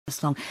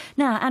Janice Long.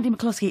 Now, Andy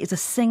McCluskey is a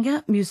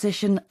singer,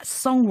 musician,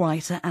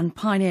 songwriter and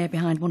pioneer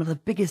behind one of the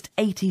biggest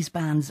 80s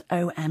bands,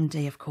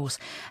 OMD, of course,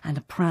 and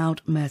a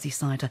proud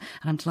Merseysider.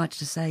 And I'm delighted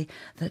to say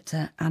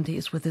that Andy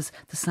is with us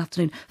this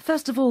afternoon.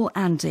 First of all,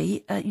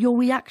 Andy, your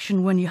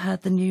reaction when you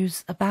heard the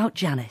news about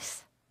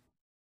Janice?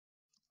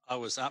 I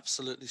was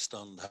absolutely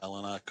stunned,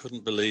 Helen. I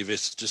couldn't believe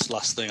it. Just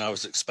last thing I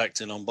was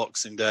expecting on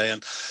Boxing Day.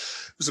 And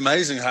it was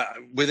amazing how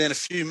within a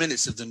few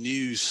minutes of the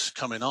news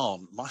coming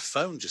on, my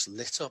phone just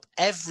lit up.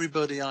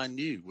 Everybody I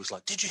knew was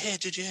like, did you hear?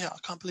 Did you hear? I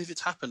can't believe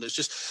it's happened. It's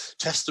just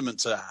testament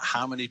to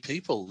how many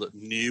people that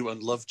knew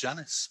and loved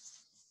Janice.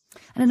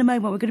 And in a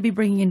moment, we're going to be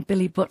bringing in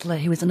Billy Butler,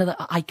 who is another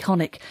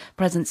iconic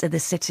presence in the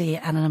city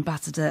and an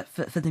ambassador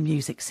for the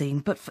music scene.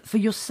 But for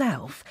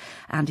yourself,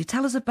 Andy,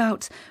 tell us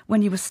about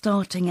when you were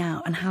starting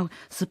out and how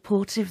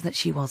supportive that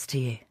she was to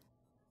you.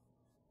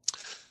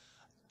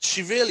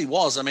 She really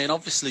was. I mean,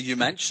 obviously, you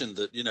mentioned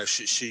that, you know,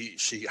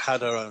 she had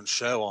her own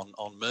show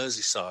on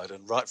Merseyside,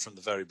 and right from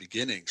the very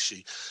beginning,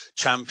 she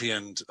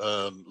championed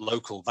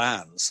local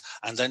bands.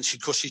 And then she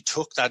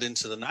took that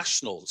into the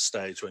national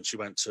stage when she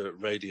went to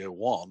Radio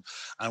 1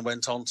 and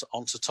went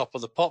onto Top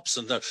of the Pops.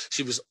 And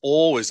she was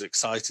always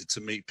excited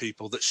to meet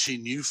people that she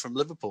knew from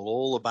Liverpool,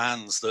 all the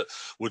bands that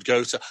would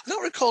go to. I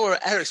don't recall her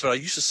at Eric's, but I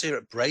used to see her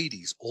at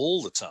Brady's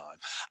all the time.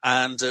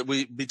 And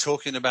we'd be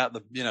talking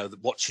about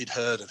what she'd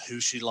heard and who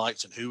she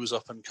liked and who was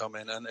up and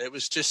coming, and it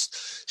was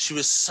just, she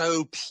was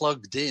so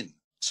plugged in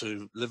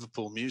to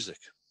Liverpool music.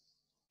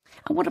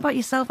 And what about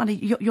yourself,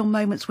 Andy? Your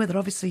moments with her?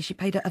 Obviously, she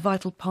played a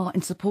vital part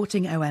in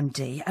supporting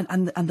OMD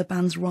and the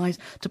band's rise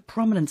to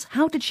prominence.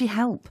 How did she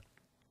help?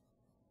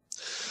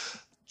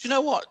 You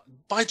know what?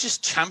 By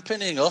just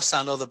championing us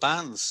and other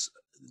bands.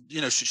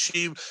 You know,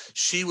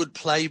 she would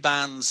play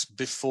bands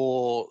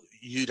before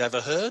you'd ever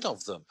heard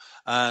of them,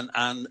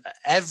 and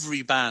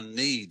every band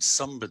needs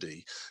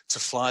somebody to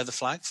fly the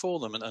flag for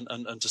them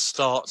and to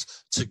start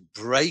to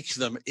break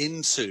them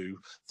into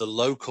the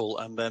local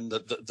and then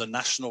the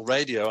national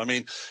radio. I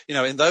mean, you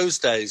know, in those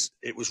days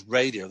it was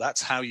radio.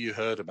 That's how you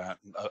heard about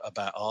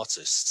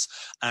artists,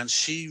 and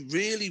she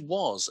really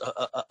was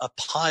a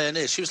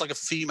pioneer. She was like a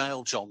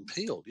female John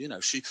Peel. You know,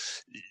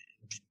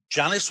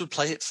 Janice would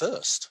play it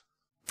first.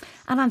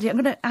 And Andy, I'm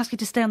going to ask you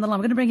to stay on the line.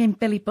 We're going to bring in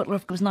Billy Butler,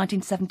 of course,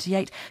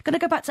 1978. Going to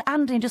go back to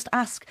Andy and just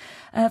ask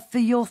for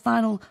your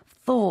final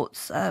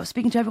thoughts.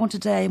 Speaking to everyone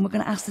today, and we're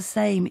going to ask the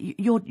same.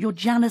 Your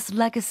Janice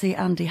legacy,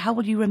 Andy, how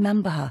will you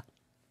remember her?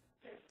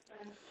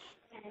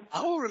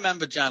 I will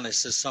remember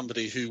Janice as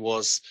somebody who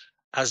was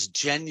as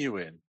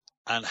genuine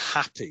and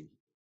happy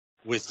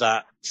with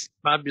that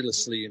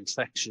fabulously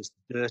infectious,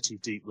 dirty,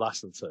 deep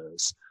laugh of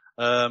hers.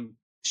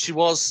 She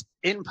was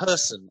in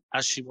person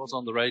as she was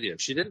on the radio.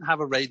 She didn't have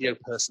a radio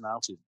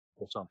personality to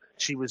put on.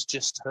 She was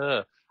just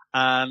her.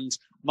 And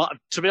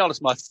to be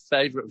honest, my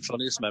favourite and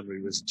funniest memory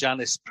was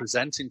Janice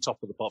presenting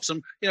Top of the Pops.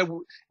 And, you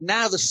know,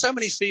 now there's so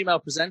many female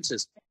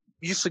presenters.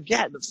 You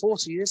forget that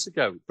 40 years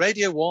ago,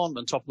 Radio 1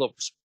 and Top of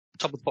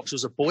the Pops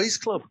was a boys'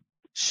 club.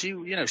 She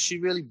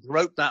really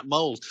broke that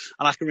mold.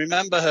 And I can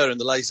remember her in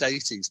the late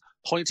 80s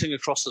pointing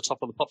across the Top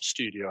of the Pop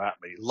studio at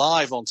me,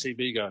 live on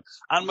TV, going,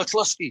 "And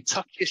McCluskey,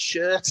 tuck your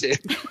shirt in."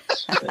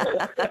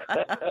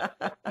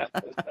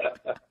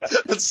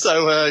 And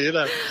so, you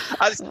know,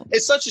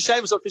 it's such a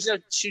shame because, you know,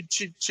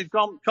 she'd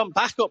come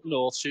back up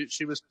north.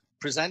 She was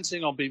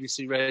presenting on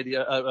BBC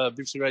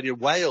Radio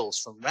Wales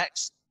from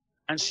Rex,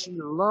 and she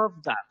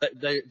loved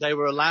that. They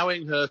were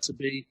allowing her to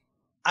be,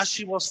 as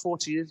she was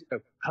 40 years ago,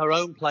 her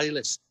own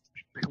playlist,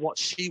 what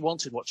she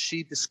wanted, what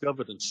she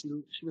discovered, and she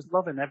was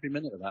loving every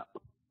minute of that.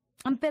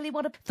 And Billy,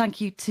 thank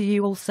you to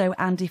you also,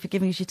 Andy, for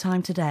giving us your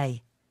time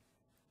today.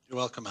 You're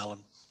welcome,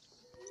 Helen.